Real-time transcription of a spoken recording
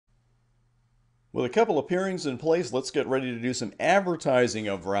With a couple of pairings in place, let's get ready to do some advertising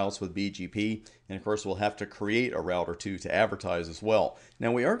of routes with BGP. And of course, we'll have to create a route or two to advertise as well.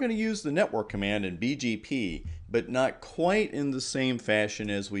 Now, we are going to use the network command in BGP, but not quite in the same fashion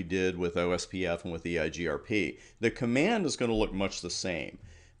as we did with OSPF and with EIGRP. The command is going to look much the same.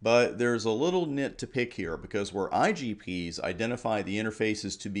 But there's a little nit to pick here because where IGPs identify the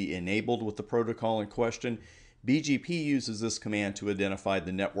interfaces to be enabled with the protocol in question, BGP uses this command to identify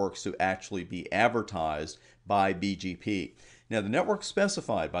the networks to actually be advertised by BGP. Now, the network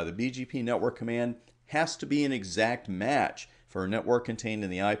specified by the BGP network command has to be an exact match for a network contained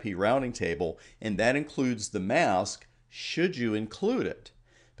in the IP routing table, and that includes the mask, should you include it.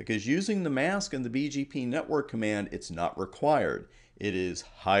 Because using the mask in the BGP network command, it's not required. It is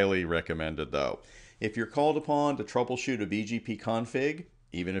highly recommended though. If you're called upon to troubleshoot a BGP config,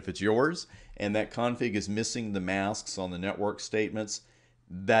 even if it's yours, and that config is missing the masks on the network statements,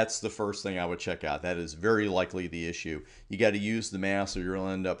 that's the first thing I would check out. That is very likely the issue. You got to use the mask or you'll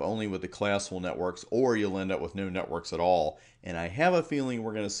end up only with the classful networks, or you'll end up with no networks at all. And I have a feeling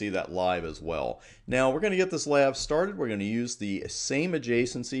we're going to see that live as well. Now, we're going to get this lab started. We're going to use the same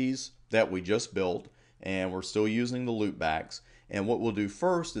adjacencies that we just built, and we're still using the loopbacks. And what we'll do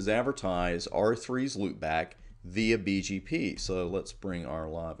first is advertise R3's loopback via BGP. So let's bring our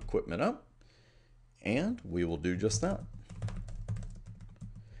live equipment up, and we will do just that.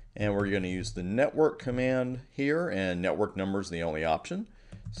 And we're going to use the network command here, and network number is the only option.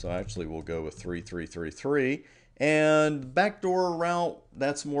 So actually we'll go with 3333. And backdoor route,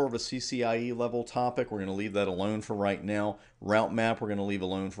 that's more of a CCIE level topic. We're going to leave that alone for right now. Route map, we're going to leave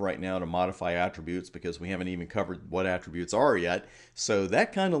alone for right now to modify attributes because we haven't even covered what attributes are yet. So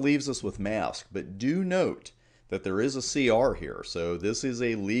that kind of leaves us with mask. But do note that there is a CR here. So this is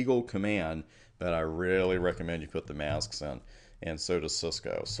a legal command, but I really recommend you put the masks in. And so does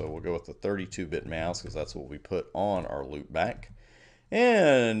Cisco. So we'll go with the 32-bit mask because that's what we put on our loopback.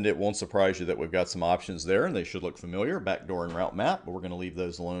 And it won't surprise you that we've got some options there, and they should look familiar, backdoor and route map, but we're going to leave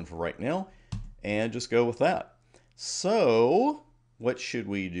those alone for right now and just go with that. So what should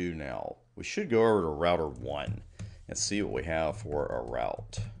we do now? We should go over to router 1 and see what we have for a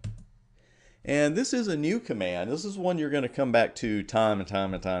route. And this is a new command. This is one you're going to come back to time and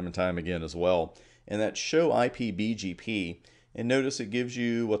time again as well, and that's show IP BGP. And notice it gives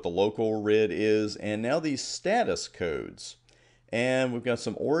you what the local RID is, and now these status codes. And we've got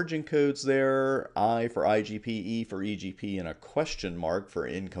some origin codes there, I for IGP, E for EGP, and a question mark for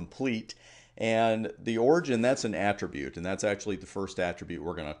incomplete. And the origin, that's an attribute, and that's actually the first attribute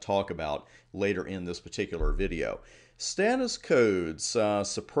we're going to talk about later in this particular video. Status codes,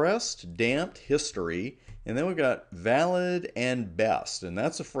 suppressed, damped, history, and then we've got valid and best. And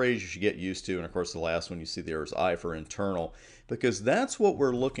that's a phrase you should get used to. And of course, the last one you see there is I for internal, because that's what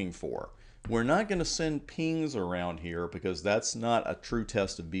we're looking for. We're not going to send pings around here because that's not a true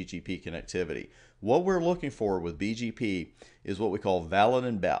test of BGP connectivity. What we're looking for with BGP is what we call valid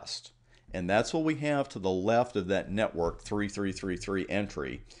and best. And that's what we have to the left of that network 3333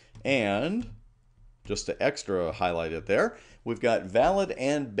 entry. And just to extra highlight it there, we've got valid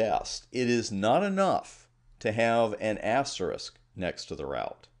and best. It is not enough to have an asterisk next to the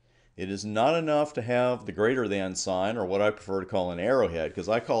route. It is not enough to have the greater than sign, or what I prefer to call an arrowhead, because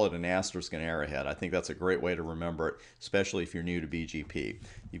I call it an asterisk and arrowhead. I think that's a great way to remember it, especially if you're new to BGP.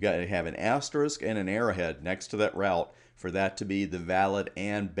 You've got to have an asterisk and an arrowhead next to that route for that to be the valid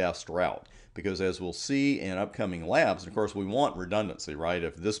and best route. Because as we'll see in upcoming labs, and of course we want redundancy, right?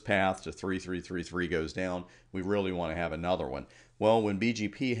 If this path to 3333 goes down, we really want to have another one. Well, when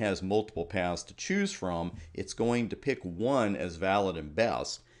BGP has multiple paths to choose from, it's going to pick one as valid and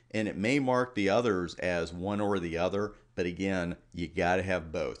best, and it may mark the others as one or the other, but again, you got to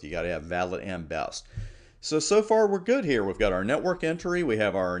have both. You got to have valid and best. So far we're good here. We've got our network entry, we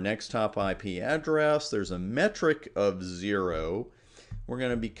have our next hop IP address, there's a metric of 0. We're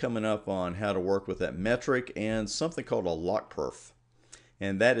going to be coming up on how to work with that metric and something called a lock perf.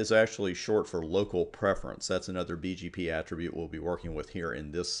 And that is actually short for local preference. That's another BGP attribute we'll be working with here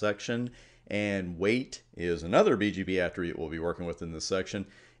in this section. And wait is another BGP attribute we'll be working with in this section.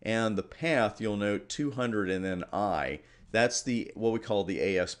 And the path, you'll note 200 and then I. That's the what we call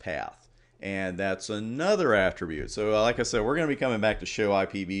the AS path. And that's another attribute. So like I said, we're going to be coming back to show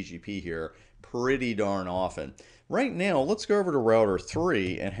IP BGP here pretty darn often. Right now, let's go over to router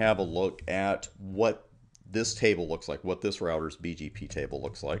 3 and have a look at what this table looks like, what this router's BGP table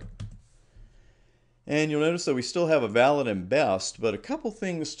looks like. And you'll notice that we still have a valid and best, but a couple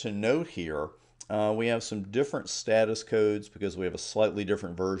things to note here. We have some different status codes because we have a slightly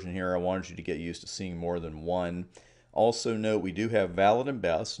different version here. I wanted you to get used to seeing more than one. Also note we do have valid and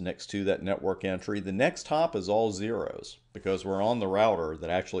best next to that network entry. The next hop is all zeros because we're on the router that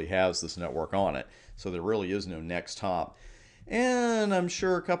actually has this network on it. So there really is no next hop. And I'm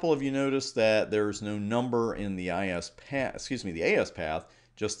sure a couple of you noticed that there's no number in the AS path,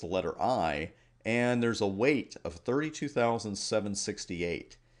 just the letter I, and there's a wait of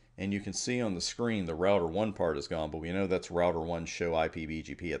 32,768. And you can see on the screen the router 1 part is gone, but we know that's router 1 show IP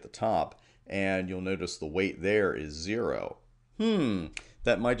BGP at the top. And you'll notice the wait there is 0.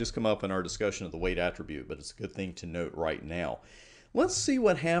 That might just come up in our discussion of the wait attribute, but it's a good thing to note right now. Let's see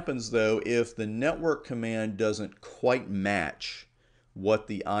what happens though if the network command doesn't quite match what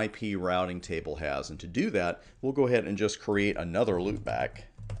the IP routing table has. And to do that, we'll go ahead and just create another loopback.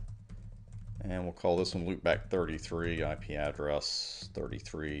 And we'll call this one loopback 33, IP address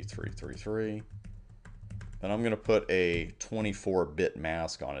 33333. And I'm going to put a 24-bit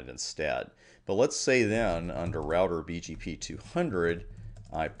mask on it instead. But let's say then under router BGP 200,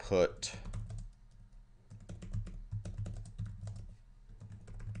 I put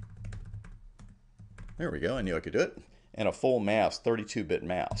there we go, I knew I could do it. And a full mask, 32-bit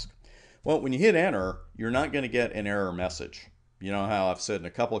mask. Well, when you hit enter, you're not going to get an error message. You know how I've said in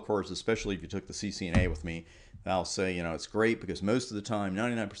a couple of courses, especially if you took the CCNA with me, I'll say, you know, it's great because most of the time,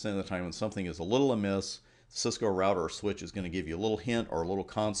 99% of the time when something is a little amiss, Cisco router or switch is going to give you a little hint or a little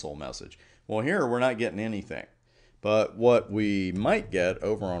console message. Well, here we're not getting anything. But what we might get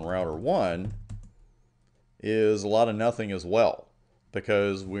over on router 1 is a lot of nothing as well,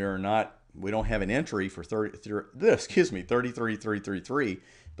 because we don't have an entry for 33333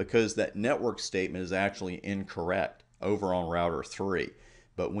 because that network statement is actually incorrect over on router 3.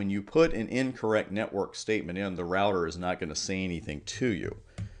 But when you put an incorrect network statement in, the router is not going to say anything to you.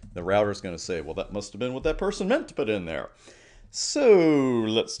 The router is going to say, well, that must have been what that person meant to put in there. So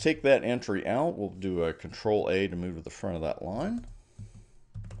let's take that entry out. We'll do a Control A to move to the front of that line.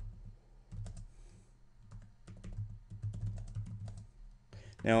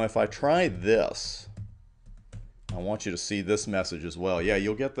 Now, if I try this, I want you to see this message as well. Yeah,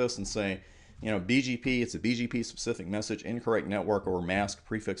 you'll get this and say, you know, BGP, it's a BGP specific message, incorrect network or mask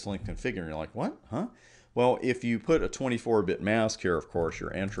prefix link configured. You're like, what? Huh? Well, if you put a 24-bit mask here, of course,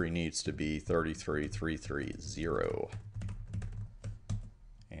 your entry needs to be 33330.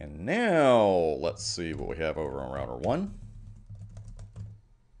 And now, let's see what we have over on router 1.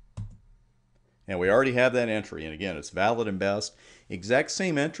 And we already have that entry. And again, it's valid and best. Exact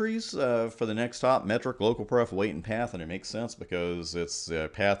same entries for the next hop, metric, local pref, wait, and path. And it makes sense because it's a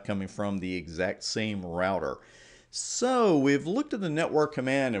path coming from the exact same router. So we've looked at the network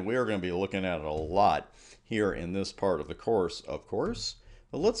command, and we are going to be looking at it a lot here in this part of the course, of course.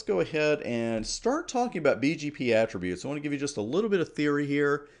 But let's go ahead and start talking about BGP attributes. I want to give you just a little bit of theory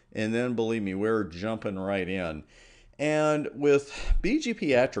here, and then believe me, we're jumping right in. And with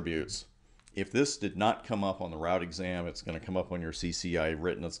BGP attributes, if this did not come up on the route exam, it's going to come up on your CCIE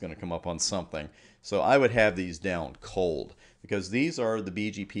written, it's going to come up on something. So I would have these down cold because these are the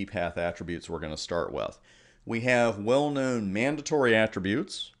BGP path attributes we're going to start with. We have well-known mandatory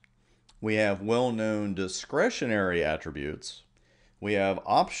attributes. We have well-known discretionary attributes. We have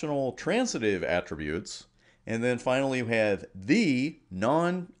optional transitive attributes. And then finally we have the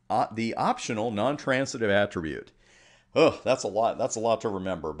optional non-transitive attribute. Oh, that's a lot. That's a lot to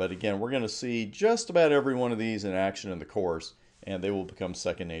remember. But again, we're going to see just about every one of these in action in the course, and they will become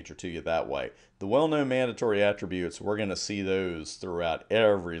second nature to you that way. The well-known mandatory attributes, we're going to see those throughout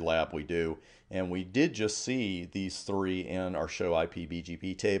every lab we do. And we did just see these 3 in our show IP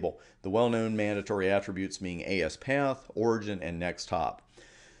BGP table. The well-known mandatory attributes being AS path, origin, and next hop.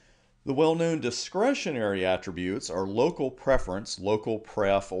 The well-known discretionary attributes are local preference, local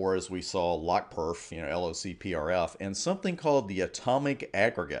pref, or as we saw, LOCPRF, LOCPRF, and something called the atomic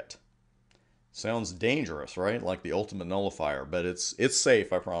aggregate. Sounds dangerous, right? Like the ultimate nullifier, but it's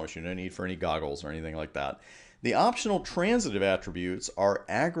safe, I promise you. No need for any goggles or anything like that. The optional transitive attributes are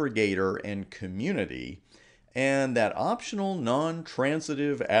aggregator and community, and that optional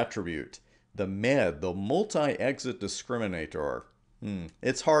non-transitive attribute, the MED, the multi-exit discriminator.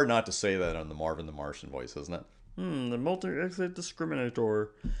 It's hard not to say that on the Marvin the Martian voice, isn't it? The multi-exit discriminator.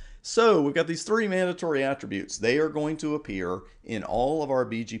 So we've got these 3 mandatory attributes. They are going to appear in all of our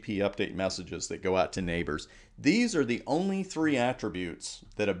BGP update messages that go out to neighbors. These are the only 3 attributes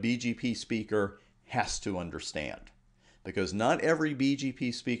that a BGP speaker has to understand, because not every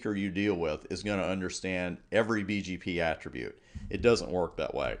BGP speaker you deal with is going to understand every BGP attribute. It doesn't work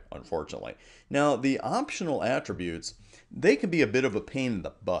that way, unfortunately. Now, the optional attributes, they can be a bit of a pain in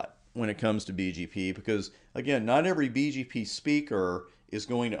the butt when it comes to BGP because, again, not every BGP speaker is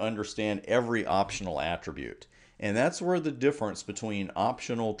going to understand every optional attribute. And that's where the difference between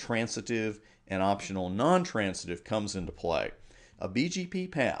optional transitive and optional non-transitive comes into play. A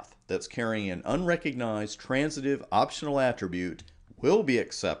BGP path that's carrying an unrecognized transitive optional attribute will be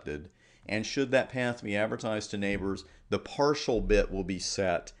accepted, and should that path be advertised to neighbors, the partial bit will be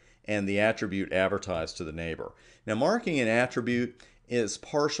set and the attribute advertised to the neighbor. Now, marking an attribute is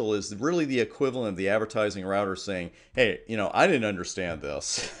partial is really the equivalent of the advertising router saying, hey, I didn't understand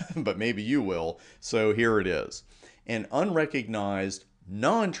this, but maybe you will, so here it is. An unrecognized,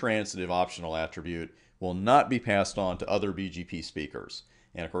 non-transitive optional attribute will not be passed on to other BGP speakers.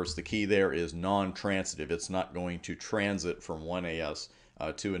 And of course, the key there is non-transitive. It's not going to transit from one AS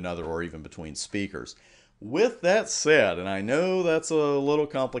to another or even between speakers. With that said, and I know that's a little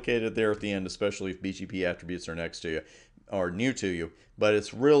complicated there at the end, especially if BGP attributes are next to you or new to you, but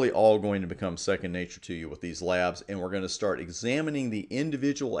it's really all going to become second nature to you with these labs, and we're going to start examining the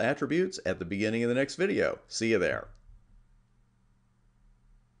individual attributes at the beginning of the next video. See you there.